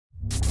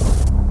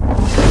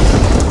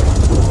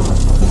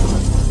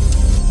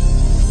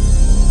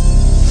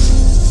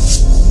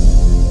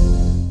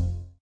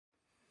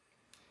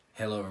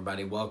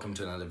everybody? Welcome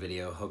to another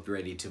video. Hope you're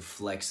ready to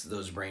flex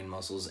those brain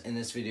muscles. In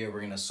this video,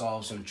 we're going to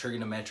solve some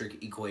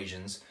trigonometric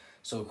equations.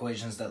 So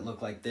equations that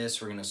look like this,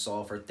 we're going to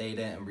solve for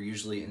theta, and we're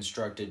usually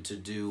instructed to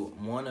do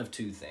one of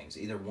two things.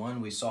 Either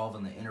one, we solve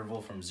in the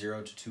interval from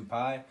 0 to 2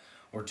 pi,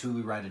 or two, we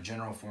write a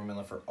general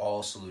formula for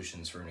all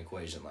solutions for an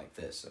equation like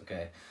this,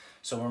 okay?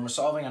 So when we're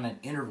solving on an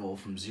interval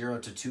from 0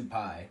 to 2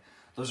 pi,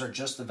 those are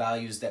just the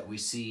values that we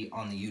see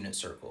on the unit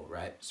circle,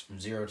 right? It's from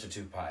 0 to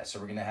 2 pi. So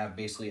we're going to have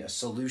basically a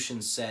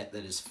solution set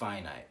that is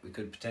finite. We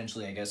could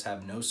potentially, I guess,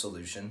 have no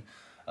solution.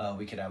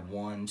 We could have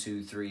 1,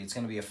 2, 3. It's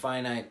going to be a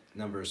finite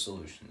number of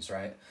solutions,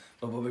 right?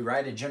 But when we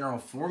write a general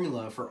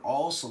formula for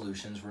all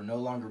solutions, we're no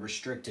longer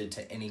restricted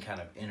to any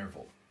kind of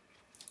interval.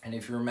 And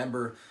if you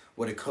remember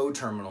what a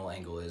coterminal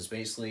angle is,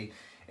 basically,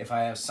 if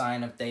I have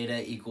sine of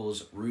theta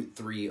equals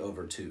 √3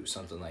 over 2,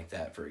 something like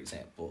that, for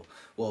example.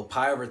 Well,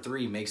 pi over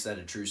 3 makes that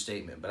a true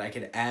statement, but I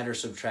could add or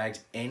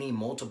subtract any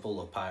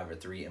multiple of pi over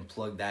 3 and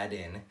plug that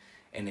in,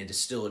 and it is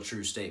still a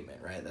true statement,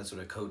 right? That's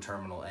what a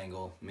coterminal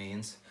angle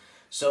means.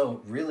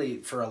 So really,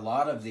 for a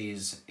lot of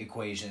these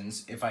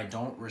equations, if I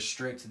don't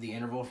restrict the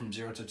interval from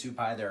 0 to 2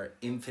 pi, there are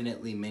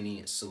infinitely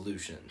many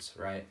solutions,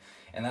 right?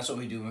 And that's what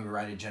we do when we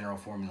write a general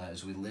formula,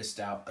 is we list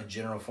out a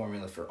general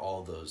formula for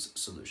all those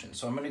solutions.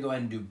 So I'm going to go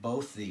ahead and do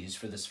both these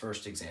for this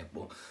first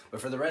example.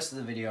 But for the rest of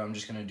the video, I'm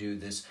just going to do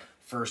this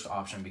first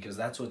option because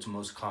that's what's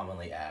most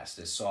commonly asked,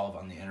 is solve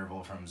on the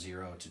interval from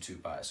 0 to 2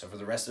 pi. So for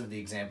the rest of the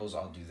examples,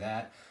 I'll do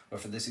that. But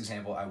for this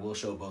example, I will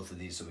show both of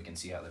these so we can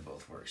see how they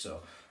both work.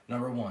 So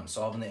number one,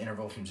 solving the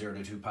interval from 0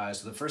 to 2 pi.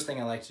 So the first thing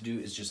I like to do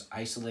is just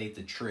isolate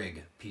the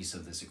trig piece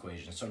of this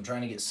equation. So I'm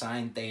trying to get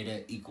sine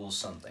theta equals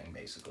something,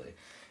 basically.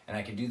 And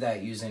I can do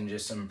that using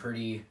just some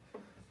pretty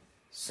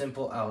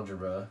simple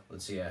algebra.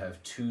 Let's see, I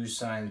have 2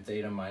 sine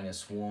theta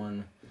minus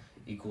 1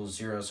 equals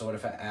 0. So what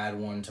if I add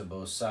 1 to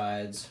both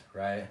sides,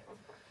 right?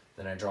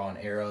 Then I draw an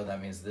arrow.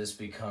 That means this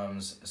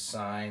becomes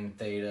sine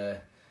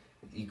theta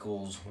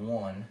equals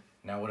 1.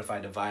 Now what if I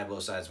divide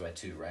both sides by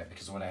 2, right?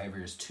 Because what I have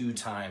here is 2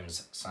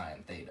 times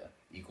sine theta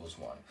equals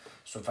 1.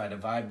 So if I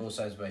divide both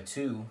sides by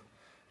 2,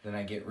 then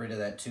I get rid of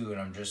that 2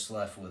 and I'm just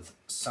left with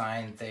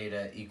sine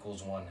theta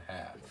equals 1/2.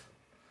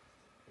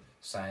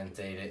 Sine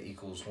theta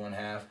equals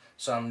 1/2.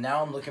 So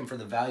now I'm looking for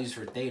the values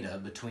for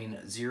theta between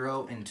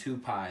 0 and 2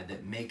 pi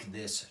that make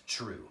this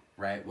true,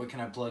 right? What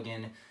can I plug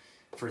in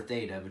for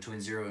theta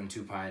between 0 and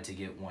 2 pi to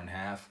get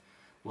 1/2?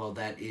 Well,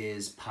 that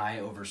is pi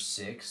over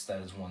 6.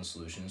 That is one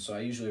solution. So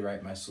I usually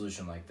write my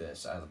solution like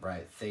this. I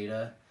write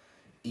theta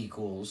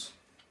equals,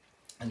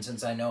 and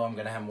since I know I'm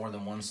going to have more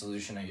than one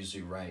solution, I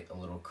usually write a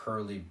little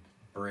curly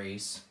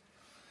brace.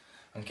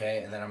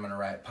 Okay, and then I'm going to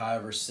write pi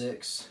over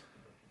 6.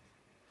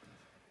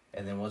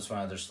 And then what's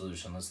my other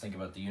solution? Let's think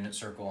about the unit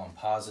circle. I'm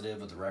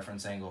positive with the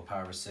reference angle of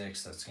pi over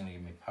 6. That's going to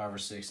give me pi over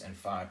 6 and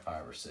 5 pi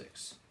over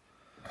 6.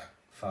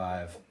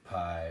 5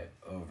 pi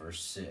over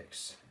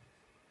 6.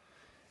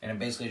 And I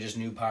basically just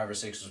knew pi over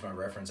 6 was my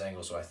reference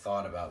angle, so I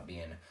thought about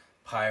being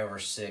pi over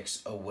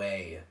 6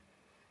 away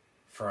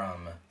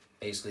from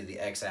basically the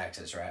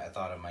x-axis, right? I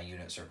thought of my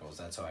unit circles.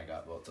 That's how I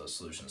got both those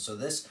solutions. So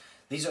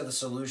these are the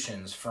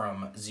solutions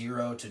from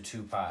 0 to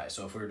 2 pi.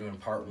 So if we were doing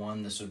part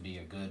 1, this would be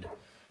a good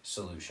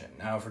solution.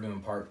 Now if we're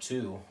doing part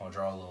 2, I'll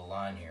draw a little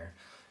line here.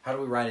 How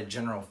do we write a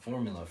general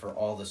formula for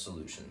all the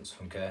solutions,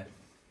 okay?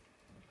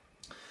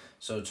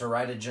 So to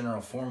write a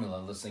general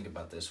formula, let's think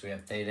about this. We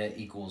have theta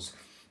equals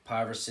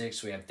pi over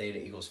 6, we have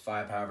theta equals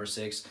 5 pi over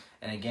 6,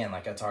 and again,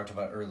 like I talked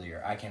about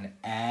earlier, I can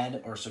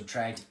add or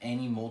subtract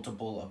any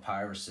multiple of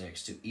pi over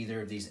 6 to either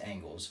of these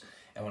angles,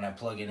 and when I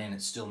plug it in,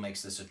 it still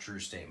makes this a true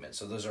statement.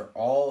 So those are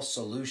all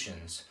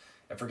solutions.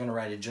 If we're going to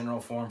write a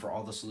general form for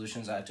all the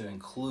solutions, I have to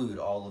include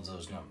all of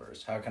those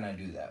numbers. How can I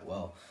do that?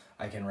 Well,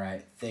 I can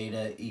write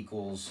theta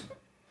equals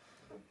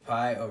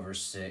pi over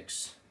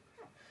 6,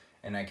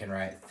 and I can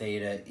write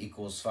theta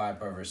equals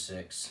 5 over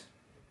 6.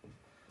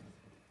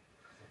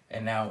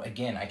 And now,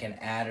 again, I can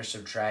add or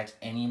subtract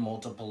any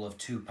multiple of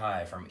 2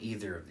 pi from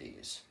either of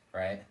these,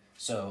 right?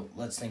 So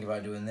let's think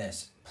about doing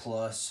this.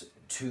 Plus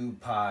 2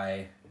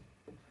 pi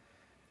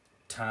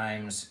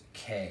times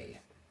k,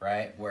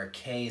 right? Where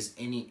k is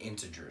any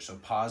integer, so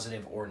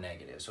positive or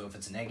negative. So if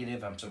it's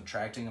negative, I'm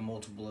subtracting a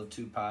multiple of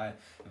 2 pi.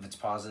 If it's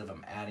positive,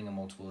 I'm adding a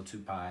multiple of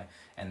 2 pi.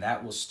 And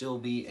that will still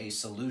be a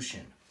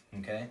solution,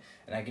 okay?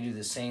 And I can do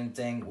the same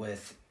thing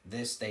with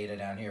this theta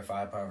down here,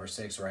 5 pi over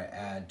 6, where I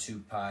add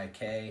 2 pi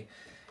k.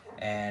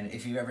 And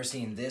if you've ever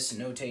seen this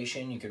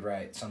notation, you could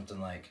write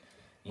something like,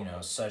 you know,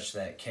 such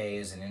that k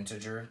is an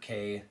integer.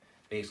 K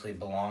basically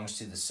belongs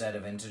to the set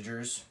of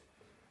integers,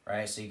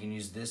 right? So you can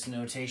use this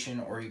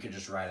notation, or you could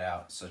just write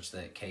out such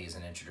that k is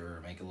an integer,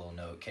 or make a little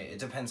note. K. It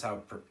depends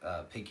how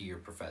picky your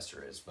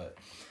professor is, but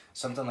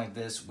something like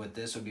this with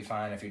this would be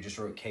fine. If you just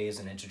wrote k as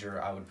an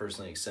integer, I would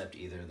personally accept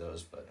either of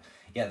those. But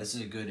yeah, this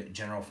is a good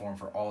general form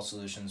for all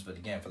solutions. But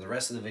again, for the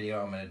rest of the video,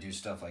 I'm going to do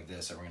stuff like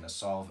this, and we're going to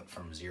solve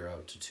from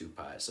 0 to 2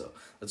 pi. So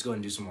let's go ahead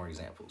and do some more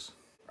examples.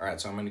 All right,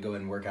 so I'm going to go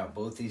ahead and work out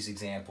both these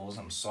examples.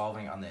 I'm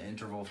solving on the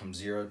interval from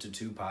 0 to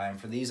 2 pi. And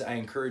for these, I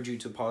encourage you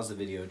to pause the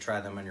video,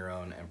 try them on your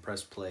own, and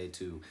press play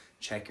to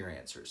check your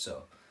answers.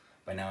 So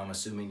By now I'm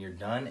assuming you're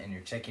done and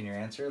you're checking your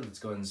answer. Let's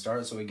go ahead and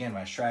start. So again,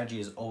 my strategy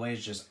is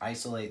always just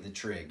isolate the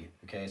trig,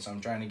 okay? So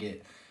I'm trying to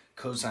get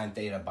cosine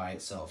theta by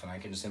itself, and I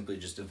can simply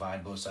just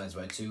divide both sides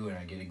by 2 and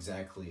I get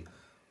exactly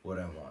what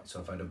I want. So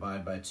if I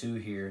divide by 2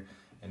 here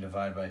and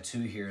divide by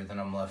 2 here, then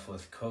I'm left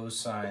with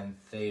cosine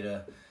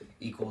theta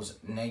equals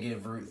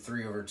negative root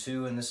 3 over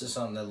 2, and this is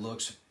something that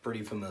looks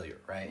pretty familiar,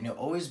 right? And you'll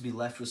always be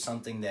left with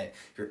something that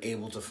you're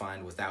able to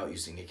find without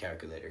using a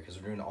calculator,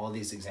 because we're doing all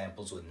these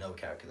examples with no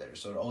calculator.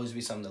 So it'll always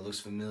be something that looks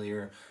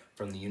familiar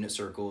from the unit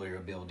circle, or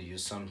you'll be able to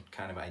use some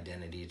kind of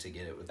identity to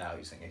get it without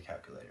using a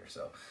calculator.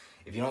 So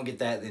if you don't get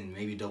that, then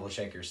maybe double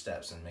check your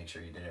steps and make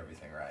sure you did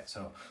everything right.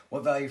 So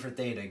what value for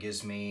theta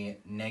gives me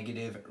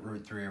negative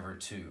root 3 over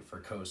 2 for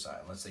cosine?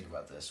 Let's think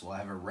about this. Well, I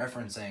have a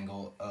reference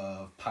angle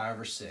of pi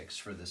over 6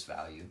 for this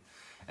value.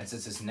 And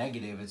since it's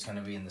negative, it's going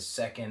to be in the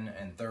second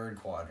and third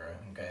quadrant,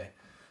 okay?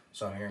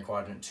 So I'm here in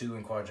quadrant 2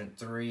 and quadrant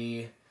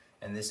 3,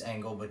 and this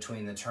angle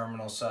between the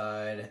terminal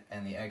side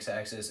and the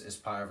x-axis is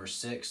pi over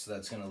 6. So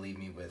that's going to leave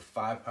me with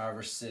 5 pi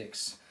over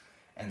 6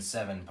 and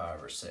 7 pi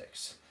over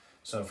 6.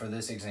 So for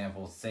this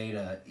example,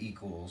 theta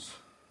equals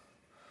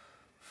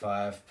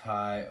 5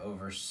 pi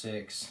over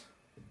 6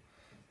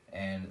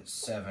 and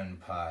 7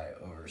 pi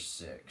over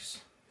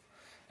 6.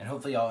 And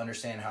hopefully y'all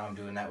understand how I'm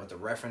doing that with the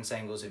reference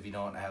angles. If you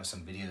don't, I have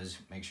some videos.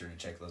 Make sure to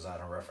check those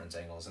out on reference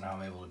angles and how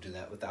I'm able to do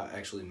that without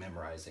actually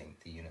memorizing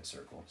the unit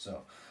circle.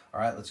 So, all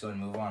right, let's go ahead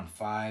and move on.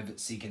 5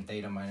 secant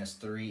theta minus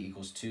 3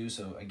 equals 2.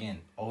 So again,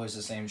 always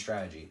the same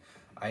strategy.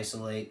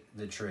 Isolate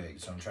the trig.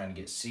 So I'm trying to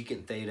get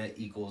secant theta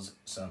equals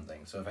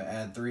something. So if I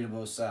add 3 to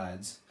both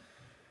sides,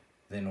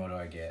 then what do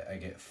I get? I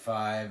get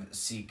 5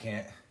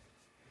 secant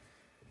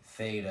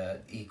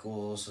theta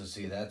equals, let's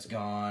see, that's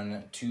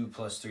gone. 2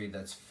 plus 3,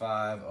 that's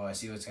 5. Oh, I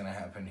see what's going to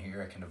happen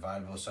here. I can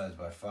divide both sides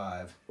by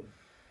 5.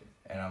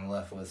 And I'm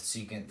left with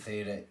secant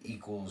theta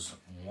equals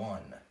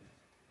 1.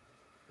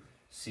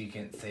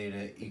 Secant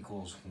theta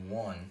equals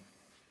 1.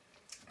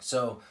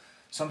 So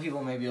some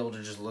people may be able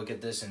to just look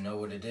at this and know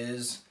what it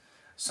is.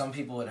 Some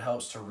people, it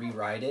helps to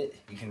rewrite it.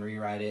 You can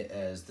rewrite it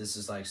as, this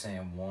is like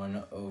saying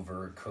 1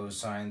 over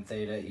cosine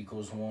theta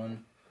equals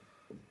 1.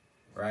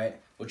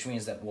 Right? Which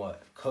means that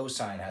what?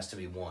 Cosine has to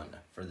be 1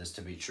 for this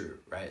to be true,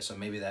 right? So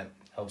maybe that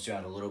helps you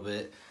out a little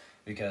bit,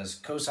 because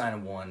cosine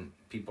of 1,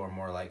 people are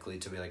more likely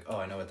to be like, oh,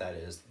 I know what that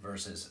is,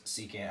 versus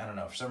secant. I don't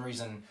know. For some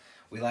reason,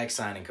 we like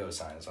sine and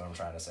cosine is what I'm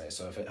trying to say.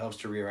 So if it helps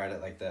to rewrite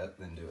it like that,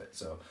 then do it.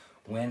 So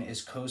when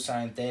is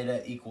cosine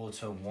theta equal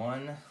to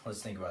 1?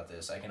 Let's think about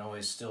this. I can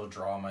always still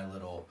draw my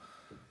little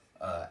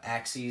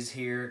axes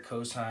here.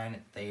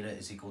 Cosine theta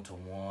is equal to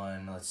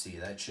 1. Let's see,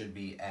 that should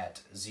be at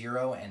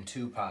 0 and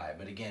 2 pi.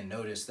 But again,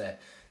 notice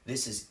that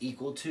this is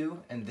equal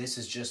to and this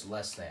is just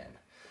less than.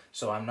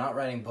 So I'm not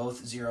writing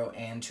both 0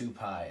 and 2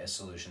 pi as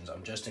solutions.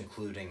 I'm just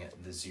including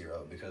the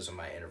 0 because of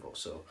my interval.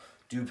 So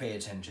do pay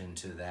attention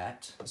to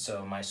that.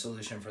 So my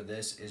solution for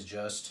this is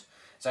just,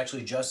 it's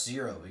actually just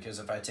 0, because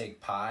if I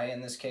take pi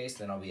in this case,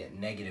 then I'll be at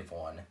negative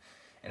 1.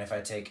 And if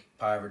I take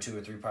pi over 2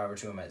 or 3 pi over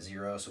 2, I'm at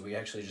 0. So we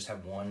actually just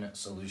have one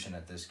solution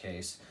at this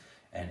case,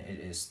 and it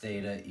is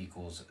theta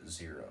equals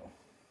 0.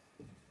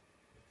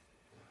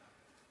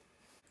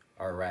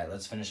 All right,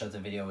 let's finish up the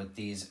video with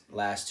these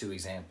last 2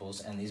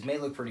 examples. And these may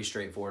look pretty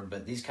straightforward,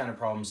 but these kind of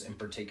problems in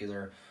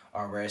particular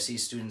are where I see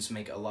students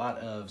make a lot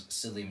of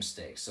silly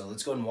mistakes. So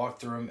let's go ahead and walk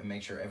through them and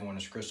make sure everyone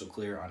is crystal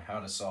clear on how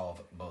to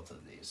solve both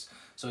of these.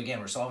 So again,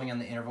 we're solving on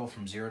the interval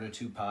from 0 to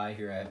 2 pi.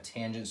 Here I have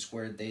tangent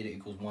squared theta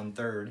equals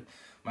 1/3.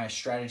 My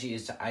strategy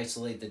is to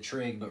isolate the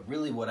trig, but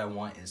really what I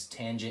want is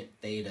tangent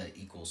theta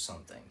equals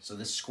something. So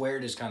this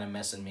squared is kind of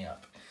messing me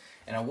up.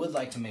 And I would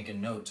like to make a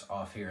note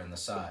off here on the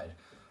side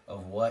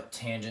of what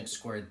tangent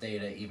squared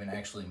theta even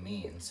actually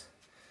means.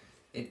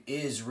 It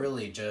is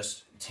really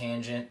just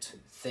tangent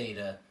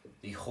theta,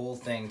 the whole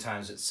thing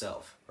times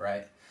itself,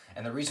 right?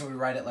 And the reason we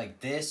write it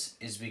like this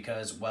is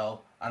because,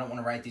 well, I don't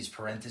want to write these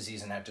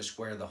parentheses and have to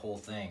square the whole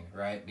thing,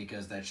 right?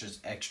 Because that's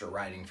just extra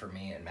writing for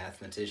me, and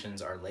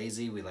mathematicians are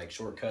lazy. We like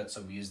shortcuts,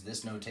 so we use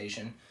this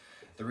notation.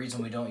 The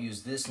reason we don't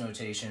use this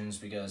notation is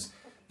because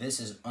this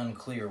is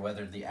unclear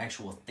whether the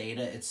actual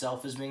theta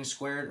itself is being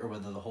squared or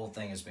whether the whole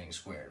thing is being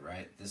squared,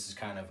 right? This is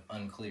kind of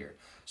unclear.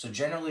 So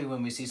generally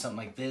when we see something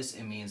like this,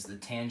 it means the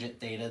tangent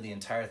theta, the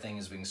entire thing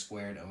is being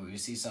squared. And when we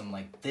see something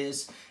like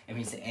this, it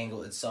means the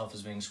angle itself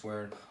is being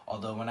squared.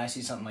 Although when I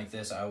see something like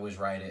this, I always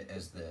write it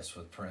as this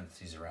with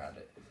parentheses around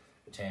it.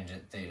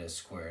 Tangent theta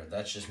squared.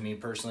 That's just me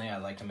personally. I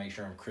like to make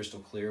sure I'm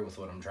crystal clear with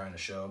what I'm trying to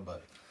show.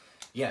 But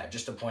yeah,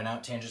 just to point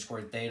out, tangent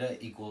squared theta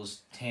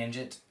equals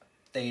tangent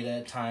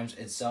theta times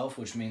itself,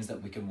 which means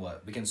that we can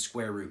what? We can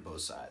square root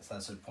both sides.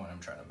 That's the point I'm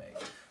trying to make.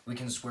 We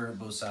can square root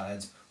both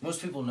sides.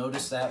 Most people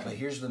notice that, but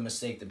here's the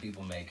mistake that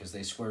people make, is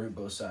they square root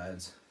both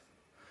sides.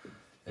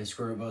 They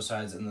square root both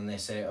sides, and then they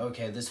say,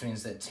 okay, this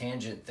means that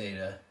tangent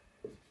theta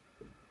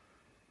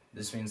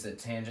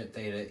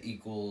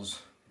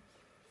equals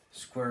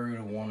square root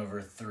of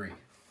 1/3.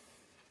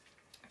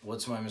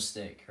 What's my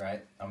mistake,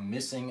 right? I'm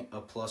missing a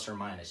plus or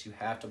minus. You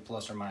have to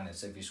plus or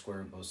minus if you square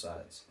root both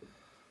sides.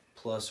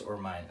 Plus or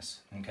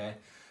minus, okay?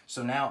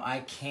 So now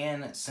I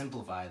can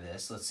simplify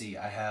this. Let's see,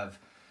 I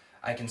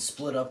can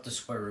split up the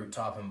square root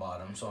top and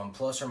bottom. So I'm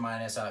plus or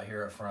minus out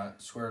here up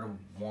front, square root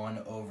of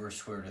 1 over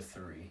square root of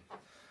 3.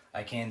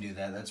 I can do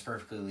that, that's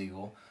perfectly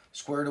legal.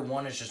 Square root of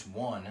 1 is just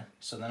 1,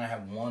 so then I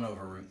have 1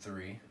 over root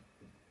 3.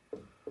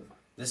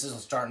 This is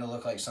starting to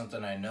look like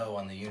something I know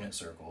on the unit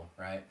circle,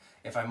 right?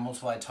 If I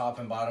multiply top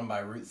and bottom by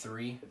root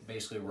 3,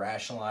 basically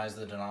rationalize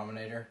the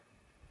denominator,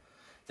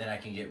 then I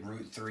can get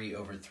root 3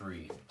 over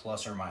 3,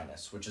 plus or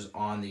minus, which is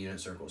on the unit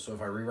circle. So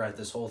if I rewrite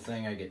this whole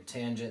thing, I get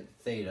tangent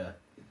theta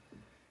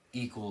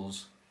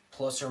equals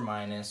plus or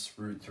minus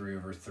root 3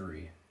 over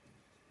 3.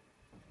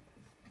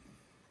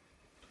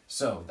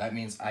 So that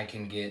means I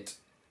can get,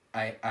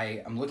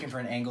 I'm looking for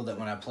an angle that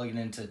when I plug it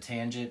into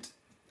tangent,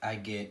 I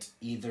get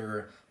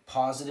either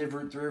positive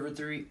root 3 over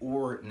 3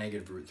 or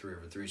negative root 3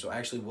 over 3. So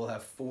actually we'll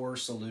have 4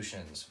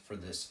 solutions for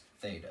this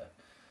theta.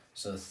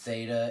 So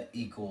theta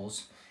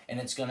equals, and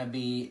it's going to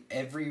be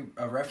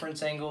a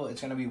reference angle, it's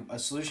going to be a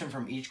solution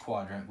from each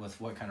quadrant with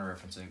what kind of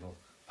reference angle?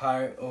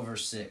 Pi over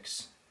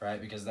 6,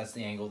 right? Because that's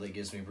the angle that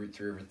gives me root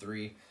 3 over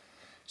 3.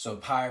 So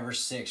pi over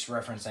 6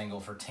 reference angle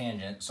for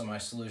tangent. So my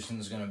solution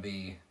is going to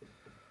be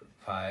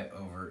pi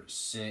over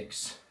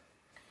 6,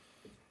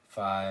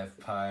 5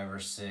 pi over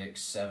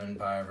 6, 7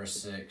 pi over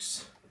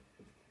 6,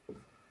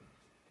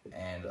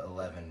 and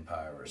 11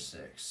 pi over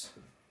 6.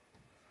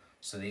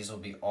 So these will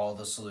be all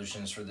the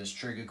solutions for this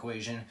trig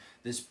equation.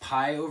 This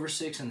pi over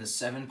 6 and this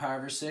 7 pi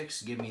over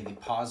 6 give me the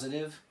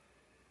positive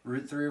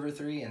root 3 over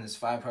 3, and this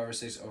 5 pi over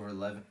 6 over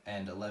 11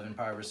 and 11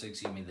 pi over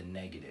 6 give me the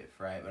negative,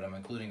 right? But I'm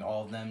including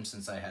all of them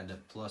since I had to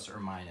plus or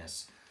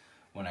minus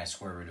when I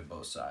square rooted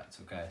both sides,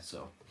 okay?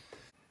 So,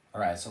 all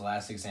right, so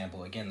last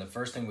example. Again, the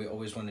first thing we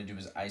always want to do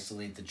is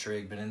isolate the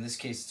trig, but in this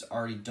case, it's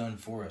already done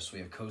for us. We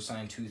have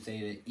cosine 2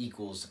 theta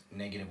equals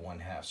negative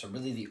 1/2. So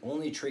really the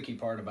only tricky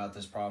part about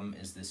this problem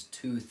is this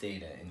 2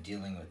 theta and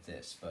dealing with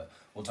this, but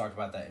we'll talk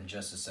about that in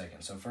just a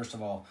second. So first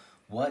of all,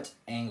 what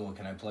angle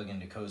can I plug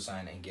into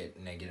cosine and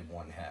get negative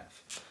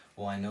 1/2?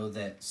 Well, I know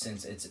that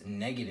since it's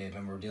negative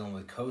and we're dealing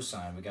with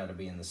cosine, we got to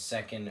be in the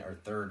second or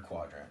third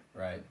quadrant,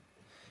 right?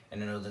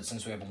 And I know that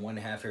since we have a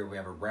 1/2 here, we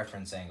have a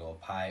reference angle,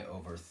 pi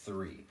over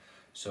 3.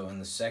 So in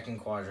the second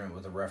quadrant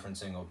with a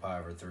reference angle, pi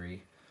over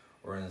 3,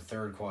 or in the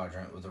third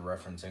quadrant with a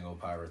reference angle,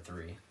 pi over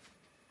 3.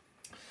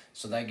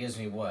 So that gives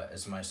me what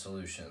as my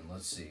solution?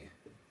 Let's see.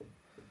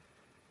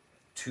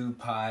 2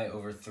 pi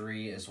over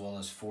 3 as well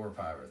as 4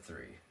 pi over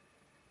 3.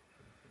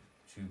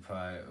 2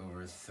 pi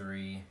over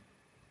 3,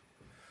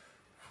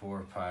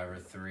 4 pi over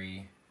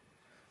 3.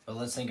 But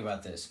let's think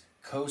about this.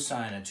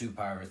 Cosine of 2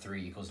 pi over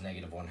 3 equals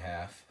negative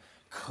 1/2.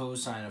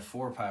 Cosine of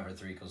 4 pi over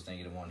 3 equals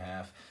negative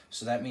 1/2.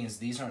 So that means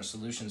these aren't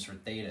solutions for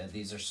theta.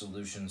 These are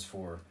solutions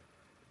for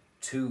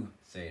 2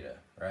 theta,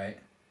 right?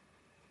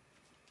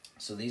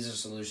 So these are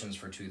solutions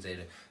for 2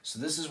 theta. So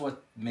this is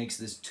what makes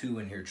this 2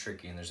 in here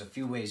tricky. And there's a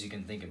few ways you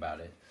can think about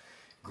it.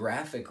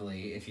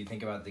 Graphically, if you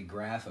think about the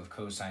graph of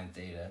cosine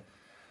theta,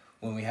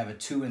 when we have a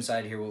 2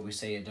 inside here, what we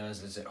say it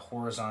does is it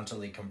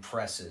horizontally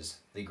compresses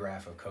the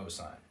graph of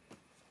cosine.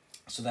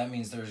 So that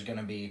means there's going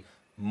to be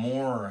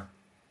more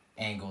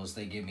angles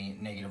that give me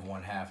negative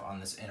 1/2 on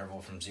this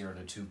interval from 0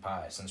 to 2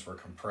 pi since we're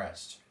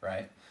compressed,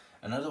 right?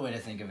 Another way to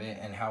think of it,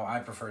 and how I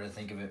prefer to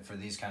think of it for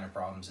these kind of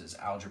problems is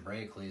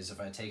algebraically, is if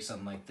I take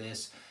something like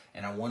this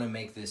and I want to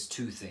make this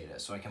 2 theta,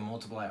 so I can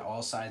multiply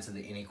all sides of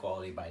the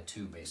inequality by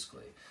 2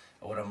 basically.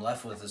 What I'm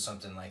left with is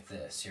something like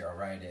this. Here,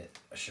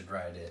 I should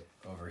write it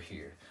over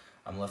here.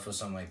 I'm left with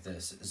something like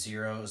this.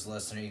 0 is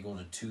less than or equal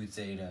to 2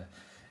 theta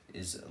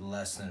is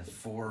less than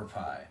 4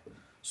 pi.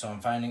 So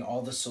I'm finding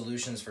all the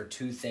solutions for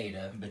 2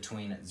 theta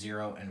between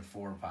 0 and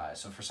 4 pi.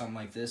 So for something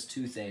like this,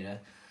 2 theta,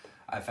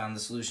 I found the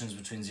solutions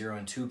between 0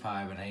 and 2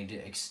 pi, but I need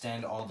to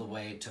extend all the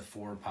way to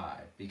 4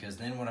 pi. Because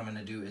then what I'm going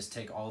to do is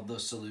take all of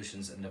those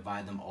solutions and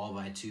divide them all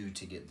by 2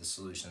 to get the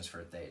solutions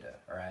for theta,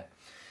 all right?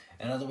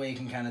 Another way you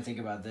can kind of think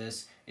about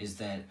this is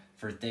that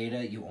for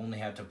theta, you only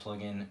have to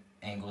plug in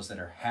angles that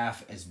are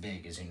half as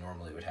big as you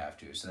normally would have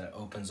to. So that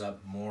opens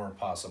up more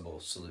possible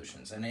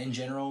solutions. And in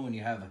general, when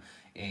you have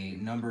a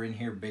number in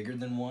here bigger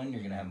than 1, you're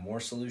going to have more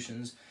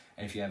solutions.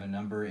 And if you have a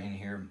number in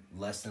here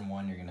less than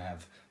 1, you're going to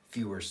have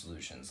fewer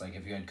solutions. Like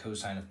if you had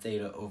cosine of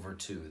theta over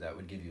 2, that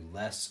would give you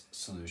less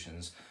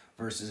solutions.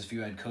 Versus if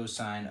you had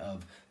cosine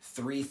of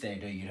 3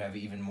 theta, you'd have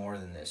even more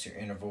than this. Your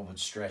interval would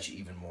stretch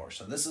even more.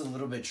 So this is a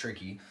little bit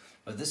tricky,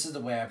 but this is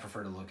the way I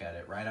prefer to look at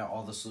it. Write out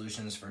all the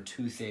solutions for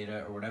 2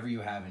 theta or whatever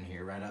you have in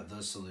here. Write out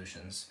those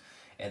solutions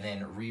and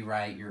then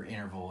rewrite your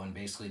interval and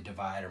basically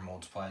divide or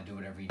multiply, do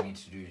whatever you need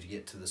to do to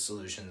get to the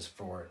solutions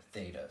for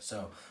theta.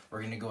 So we're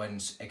going to go ahead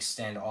and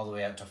extend all the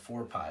way out to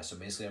 4 pi. So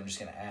basically I'm just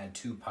going to add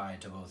 2 pi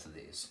to both of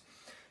these.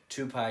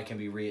 2 pi can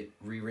be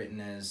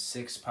rewritten as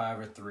 6 pi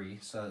over 3,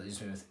 so that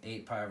leaves me with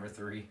 8 pi over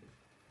 3,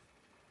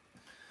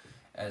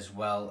 as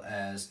well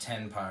as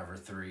 10 pi over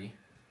 3.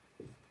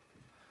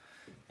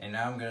 And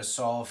now I'm going to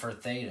solve for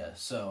theta.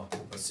 So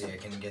let's see, I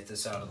can get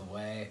this out of the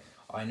way.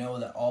 I know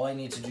that all I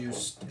need to do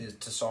is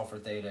to solve for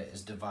theta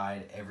is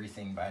divide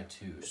everything by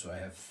 2. So I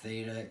have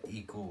theta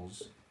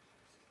equals,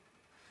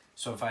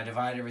 So if I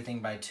divide everything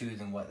by 2,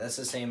 then what? That's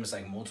the same as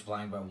like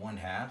multiplying by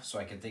 1/2. So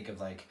I can think of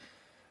like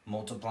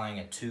multiplying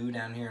a 2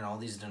 down here in all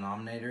these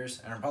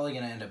denominators. And I'm probably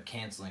going to end up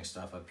canceling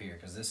stuff up here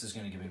because this is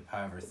going to give me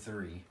pi over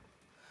 3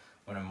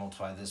 when I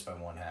multiply this by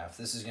 1/2.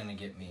 This is going to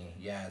get me,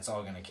 yeah, it's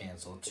all going to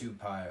cancel, 2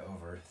 pi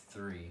over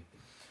 3.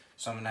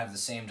 So I'm going to have the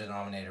same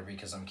denominator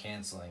because I'm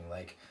canceling,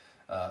 like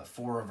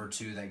 4 over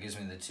 2, that gives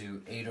me the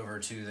 2. 8 over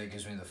 2, that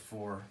gives me the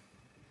 4.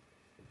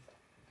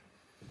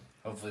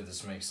 Hopefully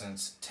this makes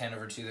sense. 10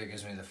 over 2, that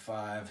gives me the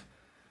 5.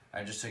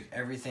 I just took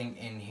everything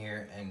in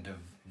here and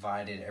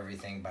divided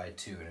everything by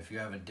 2. And if you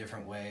have a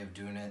different way of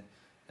doing it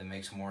that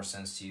makes more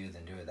sense to you,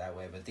 then do it that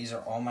way. But these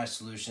are all my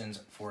solutions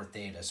for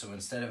theta. So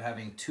instead of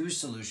having 2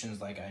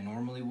 solutions like I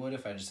normally would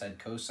if I just had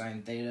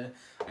cosine theta,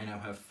 I now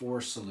have 4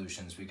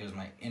 solutions because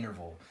my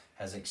interval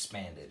has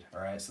expanded.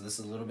 All right, so this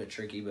is a little bit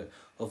tricky, but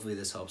hopefully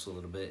this helps a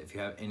little bit. If you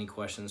have any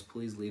questions,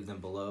 please leave them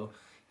below.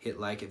 Hit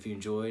like if you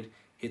enjoyed,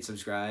 hit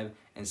subscribe,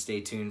 and stay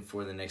tuned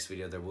for the next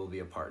video. There will be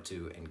a part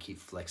 2, and keep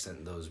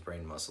flexing those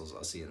brain muscles.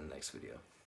 I'll see you in the next video.